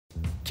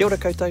Kia ora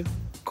koutou,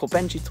 ko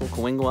Benji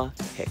tōku ingoa,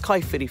 he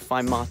kaiwhiri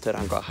whai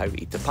mātauranga hau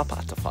I te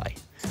papata whai.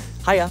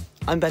 Hiya,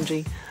 I'm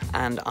Benji,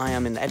 and I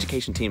am in the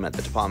education team at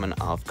the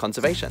Department of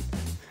Conservation.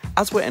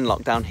 As we're in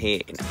lockdown here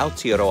in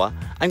Aotearoa,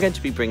 I'm going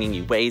to be bringing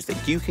you ways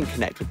that you can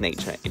connect with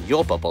nature in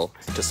your bubble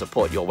to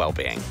support your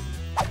well-being.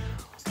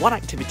 One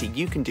activity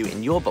you can do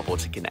in your bubble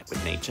to connect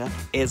with nature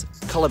is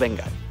colour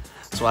bingo.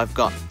 So I've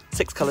got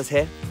 6 colours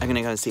here. I'm going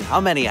to go and see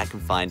how many I can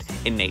find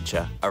in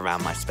nature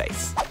around my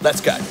space. Let's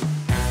go!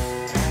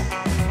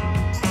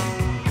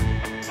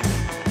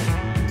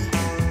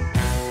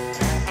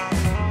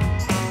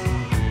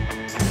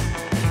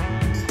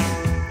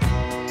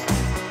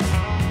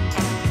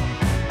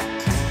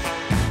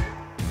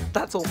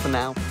 That's all for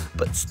now,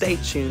 but stay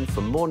tuned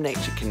for more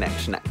nature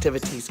connection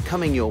activities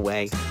coming your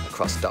way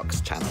across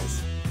Doc's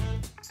channels.